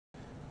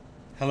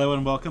Hello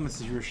and welcome.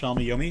 This is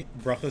Yerushalmi Yomi,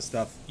 Berachos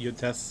stuff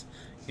Yotes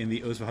in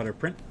the Oz V'Hadar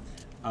print.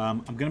 I'm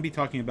going to be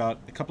talking about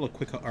a couple of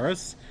quick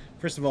ha'aros.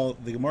 First of all,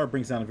 the Gemara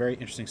brings down a very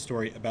interesting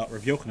story about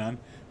Rav Yochanan,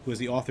 who is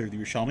the author of the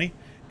Yerushalmi,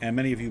 and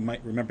many of you might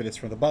remember this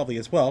from the Bavli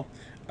as well.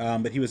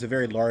 But he was a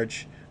very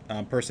large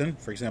person.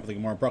 For example, the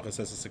Gemara Berachos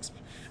says this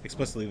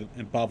explicitly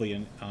in Bavli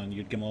and on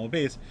Yud Gimel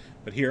Beis,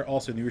 but here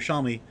also in the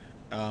Yerushalmi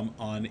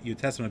on Yud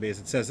Testament Beis,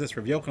 it says this: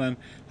 Rav Yochanan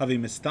havi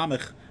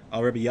mistamich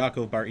al Rebbe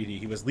Yaakov bar Idi.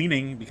 He was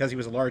leaning, because he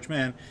was a large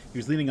man, he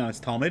was leaning on his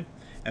Talmud.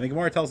 And the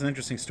Gemara tells an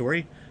interesting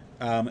story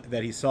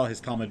that he saw his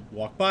Talmud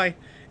walk by,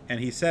 and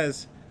he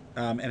says,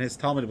 and his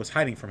Talmud was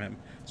hiding from him.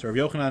 So Rav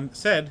Yochanan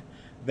said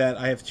that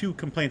I have two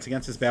complaints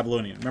against this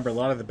Babylonian. Remember, a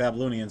lot of the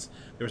Babylonians,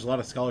 there was a lot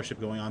of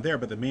scholarship going on there,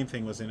 but the main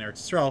thing was in Eretz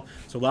Yisrael,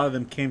 so a lot of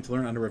them came to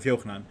learn under Rav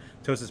Yochanan.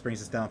 Tosas brings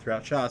this down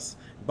throughout Shas,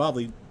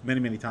 Bavli,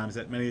 many times,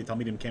 that many of the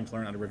Talmidim came to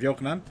learn under Rav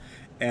Yochanan,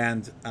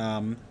 and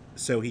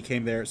so he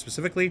came there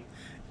specifically,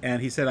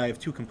 and he said, I have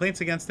two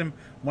complaints against him.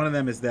 One of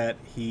them is that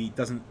he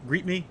doesn't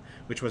greet me,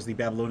 which was the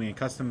Babylonian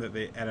custom, that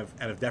they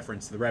out of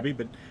deference to the Rebbe,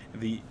 but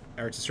the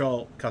Eretz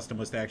Yisrael custom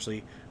was to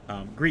actually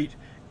greet.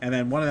 And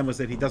then one of them was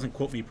that he doesn't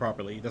quote me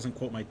properly. He doesn't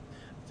quote my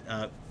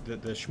the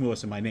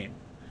shmuos in my name,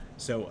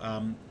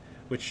 so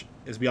which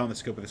is beyond the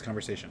scope of this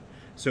conversation.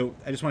 So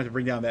I just wanted to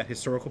bring down that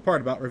historical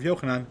part about Rav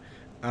Yochanan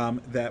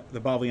that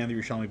the Bavli and the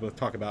Yerushalmi both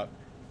talk about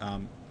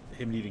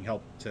him needing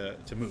help to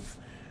move.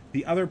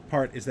 The other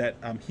part is that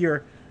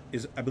here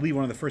is, I believe,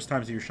 one of the first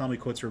times the Yerushalmi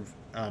quotes Rav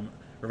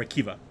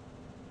Akiva,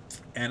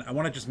 and I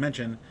want to just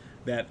mention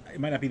that it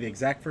might not be the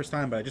exact first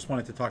time, but I just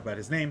wanted to talk about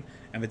his name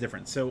and the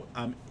difference. So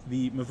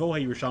the Mavoha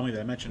Yerushalmi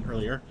that I mentioned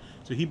earlier,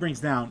 so he brings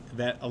down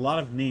that a lot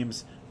of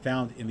names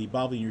found in the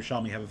Bavli and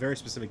Yerushalmi have a very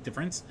specific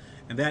difference,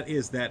 and that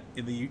is that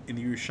in the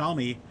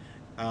Yerushalmi,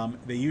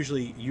 they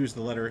usually use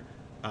the letter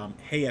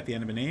hey at the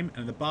end of a name,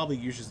 and in the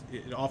Bavli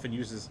it often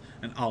uses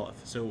an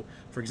aleph. So,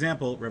 for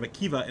example, Rebbe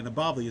Akiva in the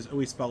Bavli is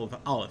always spelled with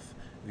an aleph.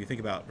 If you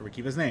think about Rebbe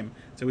Akiva's name,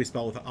 it's always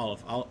spelled with an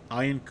aleph.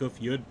 Ayin, Kuf,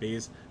 Yud,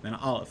 Beis, then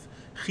an aleph.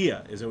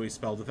 Chia is always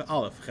spelled with an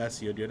aleph. Ches,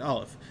 Yud, Yud,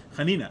 aleph.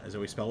 Chanina is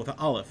always spelled with an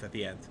aleph at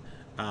the end,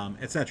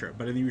 etc.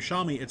 But in the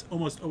Yerushalmi, it's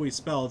almost always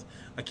spelled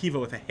Akiva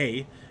with a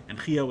hey, and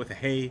Chia with a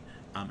hey,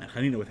 and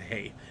Chanina with a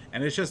hey.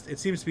 And it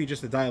seems to be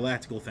just a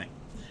dialectical thing,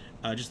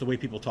 just the way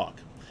people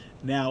talk.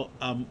 Now,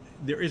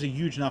 there is a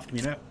huge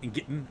nafkamina in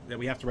Gittin that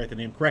we have to write the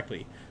name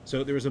correctly.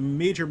 So there is a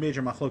major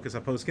machlokas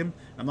haposkim.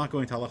 I'm not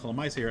going to halacha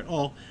l'maisa here at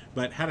all,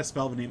 but how to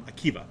spell the name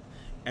Akiva.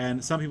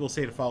 And some people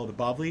say to follow the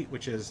Bavli,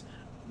 which is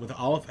with the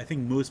aleph. I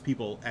think most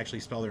people actually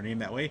spell their name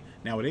that way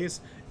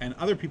nowadays. And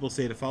other people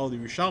say to follow the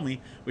Yerushalmi,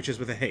 which is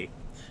with a hey.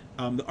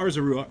 The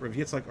Arzarua, Rav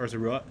Yitzchak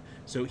Arzarua,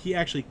 so he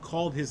actually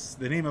called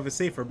the name of his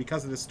sefer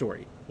because of this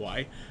story.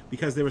 Why?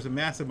 Because there was a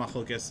massive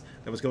machlokas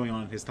that was going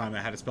on in his time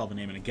about how to spell the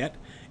name in a get,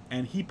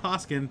 and he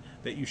poskin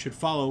that you should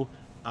follow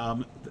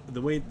the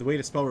way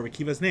to spell Rav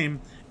Akiva's name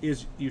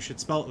is you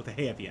should spell it with a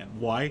hey at the end.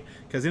 Why?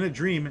 Because in a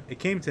dream it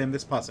came to him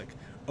this pasuk,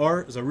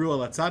 Ar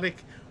Zarua Latzadik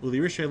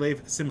Ulirishay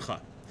Lev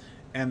Simcha,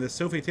 and the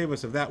Sofei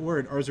Tevos of that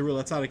word Ar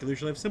Zarua Latzadik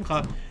Ulirishay Lev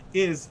Simcha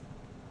is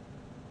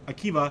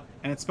Akiva,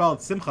 and it's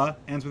spelled Simcha,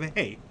 ends with a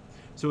hey.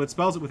 So it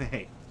spells it with a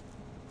hey.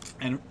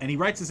 And he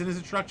writes this in his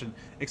introduction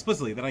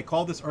explicitly, that I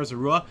call this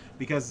Arzarua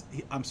because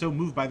I'm so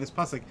moved by this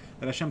pasuk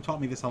that Hashem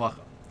taught me this halacha.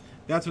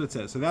 That's what it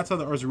says. So that's how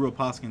the Arzarua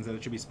paskins that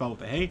it should be spelled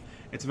with a hey.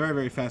 It's a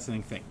very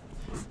fascinating thing.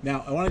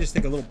 Now, I want to just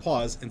take a little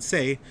pause and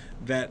say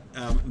that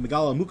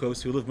Megala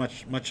Mukos, who lived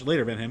much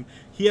later than him,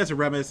 he has a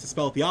remez to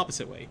spell it the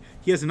opposite way.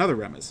 He has another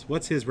remez.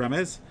 What's his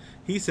remez?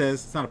 He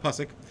says, it's not a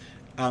pasuk,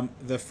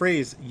 the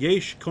phrase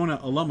Yesh Kona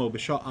Olamo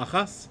B'Shah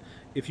Achas.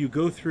 If you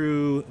go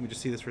through, let me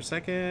just see this for a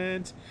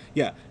second.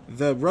 Yeah,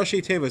 the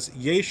Rashi Tevos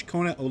Yesh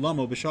Kona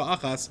Olamo B'Shah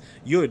Achas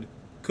Yud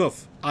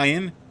Kuf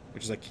Ayin,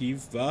 which is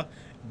Akiva,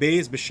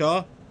 Beis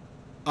B'Shah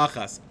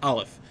Achas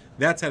Aleph.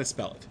 That's how to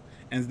spell it,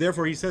 and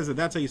therefore he says that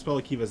that's how you spell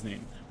Akiva's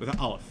name, with an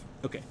aleph.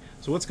 Okay,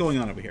 so what's going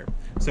on over here?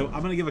 So I'm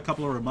going to give a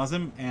couple of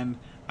ramazim, and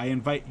I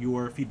invite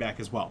your feedback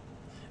as well.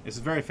 This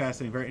is very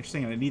fascinating, very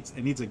interesting, and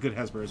it needs a good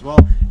hesber as well,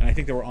 and I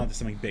think that we're on to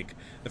something big.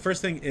 The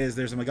first thing is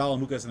there's a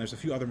Megala Mukas, and there's a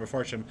few other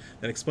Mefarshim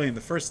that explain the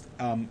first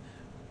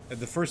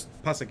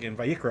pasuk in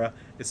Vayikra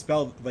is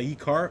spelled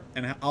Vayikar,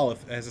 and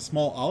aleph has a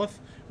small aleph,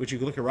 which you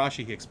can look at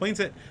Rashi, he explains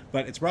it,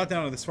 but it's brought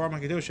down in the Sfarim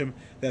HaKadoshim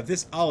that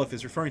this aleph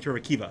is referring to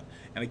Rav Akiva.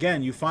 And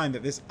again, you find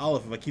that this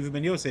aleph of Akiva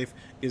ben Yosef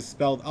is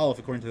spelled aleph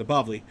according to the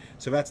Bavli,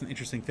 so that's an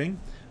interesting thing.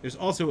 There's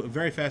also a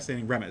very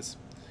fascinating remez.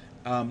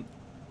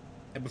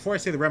 And before I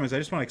say the remez, I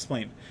just want to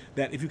explain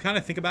that if you kind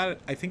of think about it,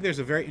 I think there's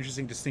a very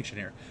interesting distinction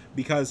here,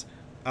 because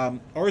Ar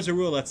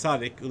Zarua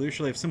Latzadik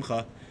Ulirishay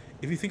Simcha,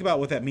 if you think about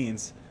what that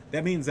means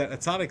that a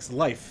tzaddik's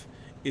life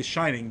is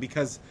shining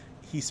because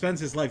he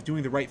spends his life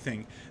doing the right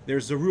thing.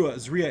 There's Zarua.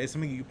 Zriya is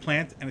something you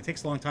plant, and it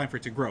takes a long time for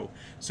it to grow.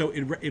 So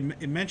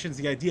it mentions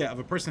the idea of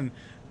a person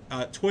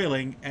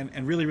toiling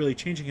and really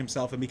changing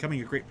himself and becoming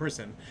a great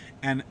person.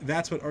 And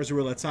that's what Ar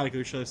Zarua Latzadik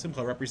Ulirishay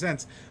Simcha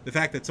represents, the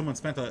fact that someone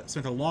spent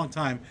a long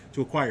time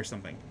to acquire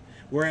something.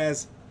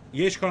 Whereas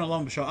Yesh Kon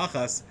Olam B'Shah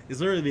Achas is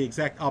literally the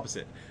exact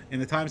opposite. In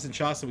the times in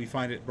Shas that we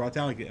find it brought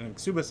down, like in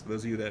Ksubas, for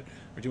those of you that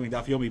are doing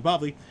Daf Yomi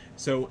Bavli,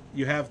 so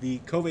you have the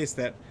Koves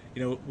that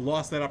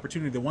lost that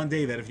opportunity the one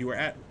day that if you were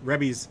at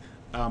Rebbe's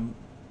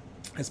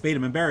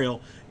Hespedim and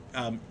burial,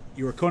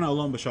 you were Kona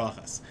Olam B'Shah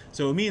Achas.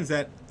 So it means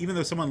that even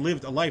though someone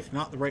lived a life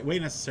not the right way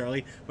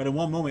necessarily, but in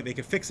one moment they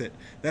could fix it.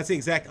 That's the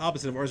exact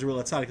opposite of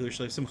Orzerul Atzadik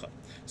L'Shlei Simcha.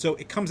 So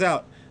it comes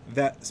out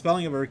that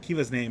spelling of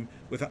Akiva's name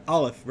with an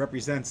aleph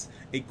represents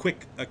a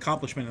quick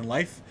accomplishment in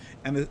life,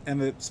 and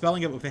the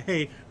spelling of it with a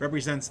hey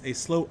represents a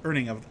slow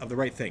earning of the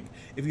right thing.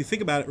 If you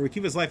think about it,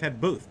 Akiva's life had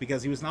both,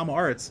 because he was Nama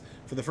Aretz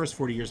for the first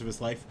 40 years of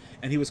his life,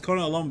 and he was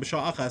Kona Olam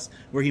B'Shah Achas,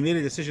 where he made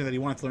a decision that he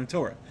wanted to learn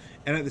Torah.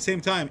 And at the same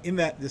time, in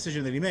that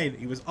decision that he made,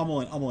 he was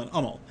Amol and Amol and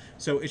Amol.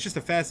 So it's just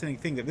a fascinating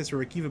thing that this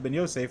Akiva ben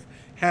Yosef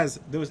has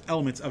those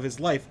elements of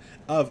his life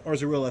of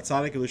Orzerul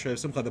Atzadik L'Shlei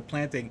Simcha, the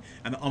planting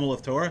and the Amol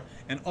of Torah,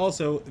 and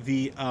also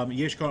the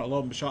Yesh Kon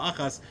Olam B'Shah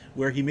Achas,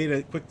 where he made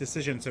a quick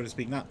decision, so to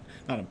speak, not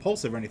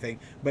impulsive or anything,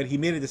 but he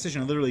made a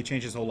decision and literally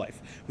changed his whole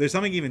life. But there's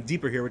something even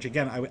deeper here, which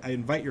again, I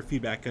invite your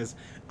feedback, because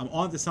I'm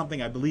on to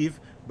something I believe,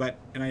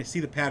 and I see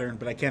the pattern,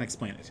 but I can't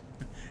explain it.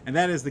 And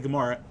that is the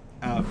Gemara.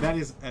 That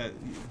is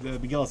the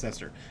Megillas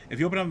Esther. If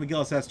you open up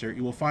Megillas Esther,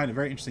 you will find a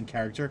very interesting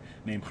character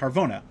named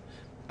Charvona.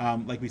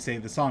 Like we say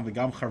in the song, the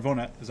Gam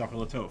Charvona Zachar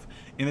Latov.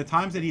 In the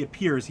times that he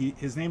appears,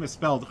 his name is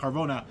spelled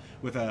Charvona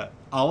with a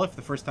aleph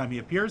the first time he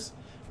appears,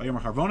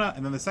 Vayomer Charvona,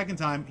 and then the second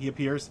time he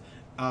appears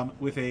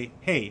with a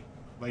hey,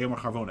 Vayomer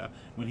Charvona,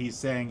 when he's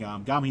saying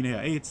Gam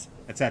Hinei Eitz,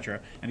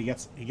 etc., and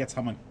he gets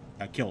Haman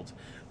killed.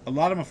 A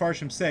lot of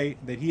Mefarshim say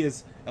that he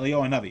is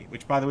Eliyahu Hanavi,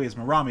 which, by the way, is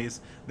Meramis,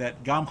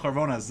 that Gam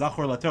Charvona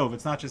Zachor Latov.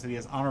 It's not just that he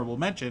has honorable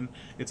mention,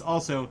 it's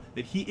also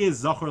that he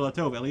is Zachor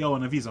Latov, Eliyahu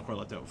Hanavi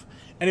Zachor Latov.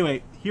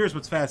 Anyway, here's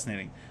what's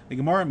fascinating. The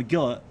Gemara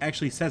Megillah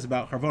actually says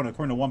about Charvona,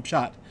 according to one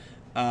pshat.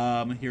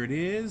 Here it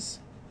is.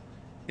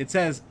 It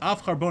says,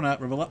 Af Charbona,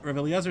 Rav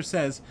Eliezer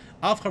says,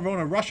 Af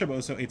Charvona Rasha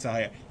Boso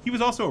Eitzahaya. He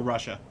was also a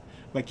Rasha.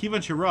 But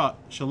Kivan Shira,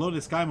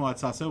 Shalodis Kaimo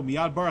Atsaso,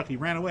 Miyad Barak, he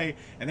ran away,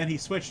 and then he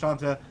switched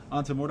onto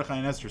Mordechai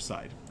and Esther's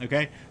side.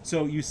 Okay?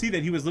 So you see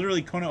that he was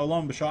literally Kona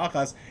Olam B'Shah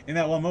Achas. In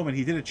that one moment,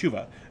 he did a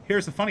tshuva.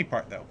 Here's the funny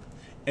part, though.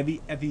 In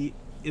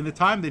the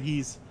time that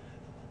he's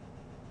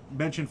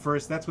mentioned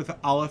first, that's with the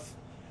Aleph,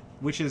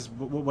 which is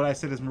what I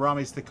said is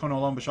Meramis to Kona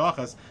Olam B'Shah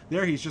Achas.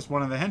 There he's just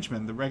one of the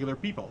henchmen, the regular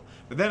people.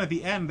 But then at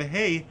the end, the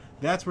hey,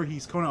 that's where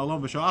he's Kona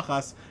Olam B'Shah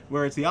Achas,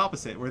 where it's the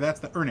opposite, where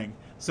that's the earning.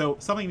 So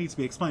something needs to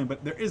be explained,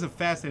 but there is a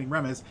fascinating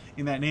remez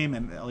in that name,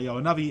 and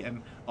Eliyahu Navi,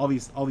 and all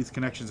these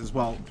connections as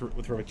well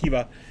with Rebbe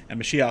Akiva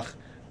and Mashiach.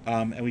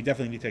 And we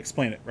definitely need to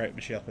explain it, right?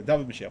 Mashiach ben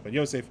David, Mashiach ben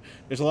Yosef.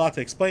 There's a lot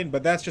to explain,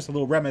 but that's just a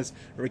little remez.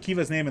 Rebbe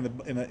Akiva's name in the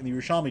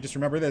Yerushalmi, just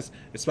remember this,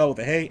 it's spelled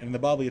with a hey, and in the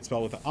Bavli it's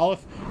spelled with the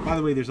aleph. By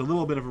the way, there's a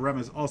little bit of a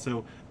remez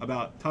also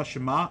about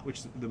Tashema,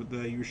 which the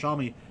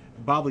Yerushalmi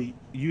Bavli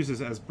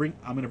uses as I'm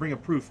going to bring a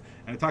proof,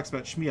 and it talks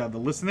about Shmiya, the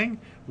listening,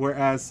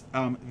 whereas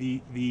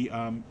the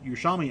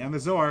Yerushalmi and the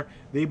Zohar,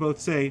 they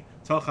both say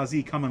Tal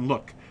Chazi, come and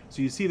look.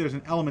 So you see there's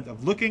an element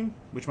of looking,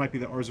 which might be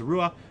the Or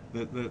Zerua,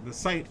 the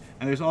sight,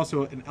 and there's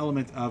also an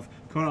element of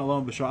Kona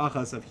Olam B'Shah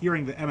Achas, of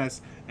hearing the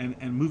emes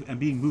and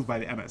being moved by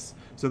the emes.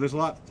 So there's a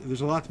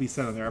lot to be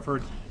said on there. I've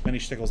heard many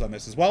shtickles on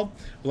this as well.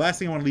 The last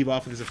thing I want to leave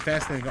off with is a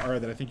fascinating Gemara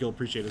that I think you'll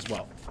appreciate as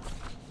well,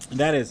 and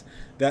that is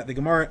that the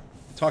Gemara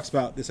talks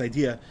about this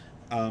idea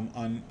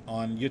on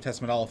Yud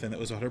Testament Aleph in the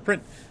Ozohar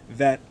print,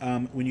 that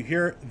when you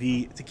hear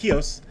the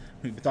Tekios,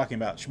 we've been talking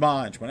about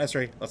Shema and Shemon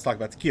Esrei, let's talk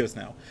about Tekios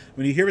now.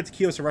 When you hear the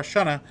Tekios of Rosh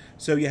Hashanah,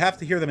 so you have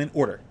to hear them in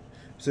order.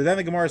 So then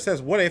the Gemara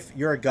says, what if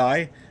you're a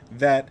guy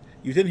that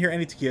you didn't hear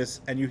any Tekios,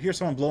 and you hear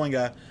someone blowing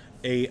a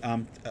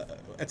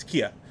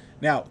Tekiah?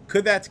 Now,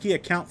 could that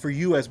Tekiah count for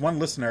you as one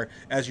listener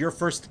as your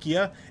first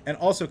Tekiah, and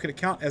also could it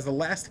count as the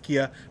last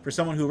Tekiah for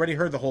someone who already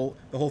heard the whole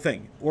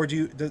thing? Or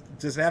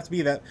does it have to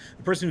be that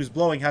the person who's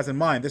blowing has in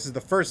mind this is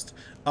the first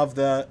of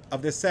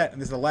this set and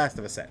this is the last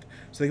of a set?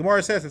 So the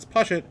Gemara says it's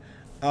pashut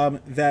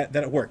that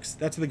it works.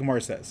 That's what the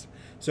Gemara says.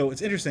 So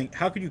it's interesting.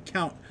 How could you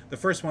count the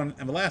first one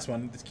and the last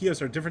one? The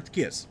Tekios are different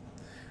Tekios.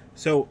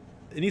 So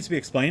it needs to be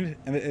explained,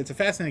 and it's a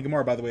fascinating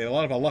Gemara, by the way. A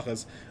lot of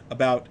halachas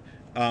about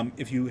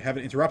if you have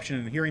an interruption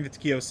in hearing the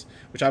Tekios,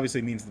 which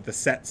obviously means that the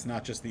sets,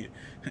 not just the,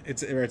 it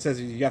says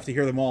you have to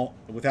hear them all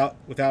without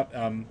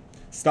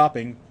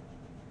stopping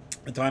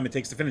the time it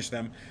takes to finish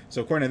them.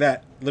 So according to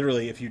that,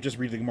 literally, if you just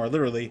read the Gemara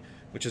literally,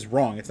 which is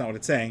wrong, it's not what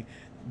it's saying.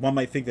 One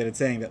might think that it's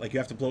saying that like you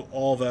have to blow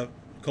all the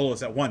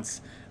kolos at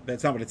once.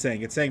 That's not what it's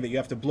saying. It's saying that you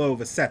have to blow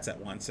the sets at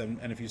once, and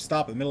if you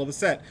stop in the middle of a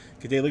set,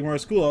 then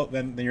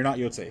you're not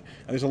Yotzei.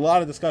 And there's a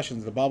lot of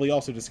discussions. The Babli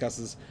also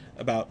discusses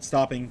about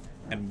stopping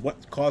and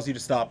what caused you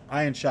to stop.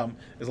 Ayin Sham.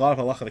 There's a lot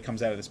of halacha that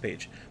comes out of this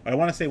page. But I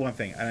want to say one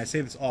thing, and I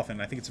say this often,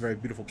 and I think it's a very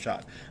beautiful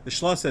pshat. The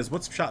Shla says,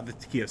 what's pshat the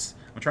Tekios?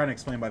 I'm trying to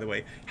explain, by the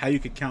way, how you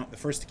could count the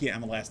first Tekiah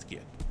and the last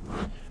Tekiah.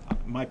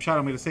 My pshat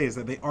I'm going to say is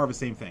that they are the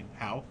same thing.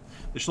 How?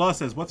 The Shla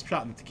says, what's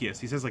pshat in the Tekios?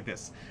 He says like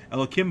this,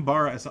 Elokim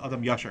bara es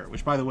adam yashar,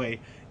 which, by the way,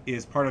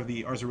 is part of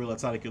the Arzaril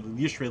Atzadik,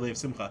 Yishrei Lev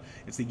Simcha.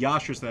 It's the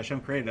Yashers that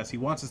Hashem created us. He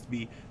wants us to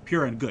be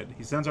pure and good.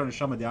 He sends our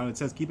neshama down and it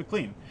says, keep it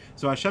clean.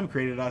 So Hashem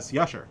created us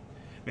Yasher.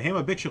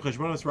 Behema Bikshu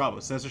Cheshbonos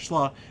Rabos, says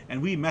Shla,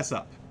 and we mess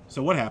up.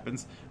 So what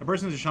happens? A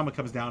person's neshama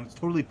comes down, it's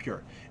totally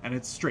pure, and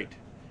it's straight.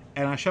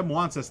 And Hashem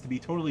wants us to be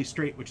totally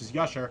straight, which is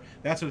Yasher.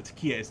 That's what a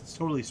Tekiah is. It's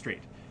totally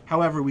straight.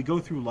 However, we go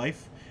through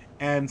life,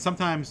 and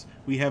sometimes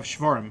we have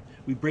Shvarim.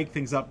 We break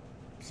things up,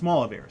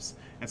 small Averos.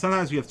 And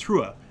sometimes we have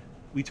Trua.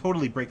 We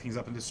totally break things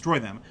up and destroy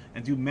them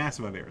and do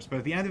massive Averos. But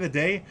at the end of the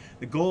day,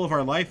 the goal of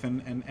our life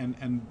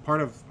and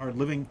part of our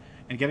living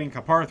and getting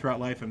kapara throughout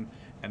life and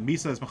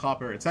Misa is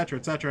Mechaper,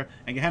 etc.,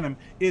 and Gehenim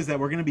is that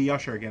we're going to be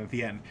Yasher again at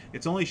the end.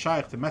 It's only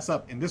Shaykh to mess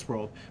up in this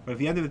world, but at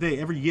the end of the day,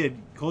 every Yid,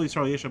 Kol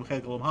Yisrael Yeshem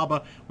Chel Kolam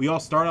Haba, we all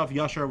start off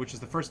Yasher, which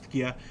is the first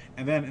Tekiah,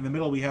 and then in the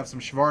middle we have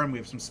some Shvarim, we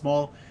have some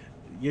small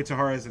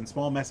Yetzaharas and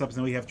small mess ups,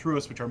 and then we have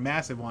Truos, which are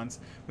massive ones.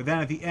 But then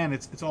at the end,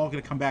 it's all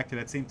going to come back to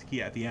that same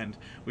Tekiah at the end,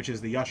 which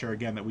is the Yasher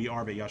again, that we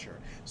are the Yasher.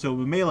 So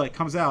Mela, it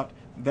comes out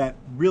that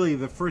really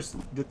the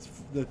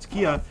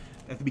Tekiah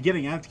at the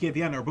beginning and Tekiah at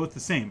the end are both the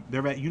same.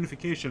 They're about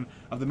unification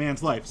of the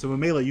man's life. So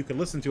Mela, you can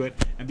listen to it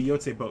and be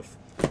Yotze both.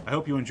 I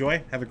hope you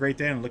enjoy. Have a great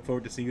day, and I look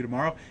forward to seeing you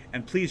tomorrow.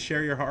 And please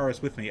share your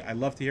ha'aras with me. I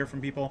love to hear from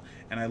people,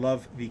 and I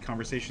love the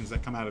conversations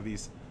that come out of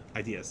these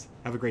ideas.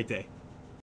 Have a great day.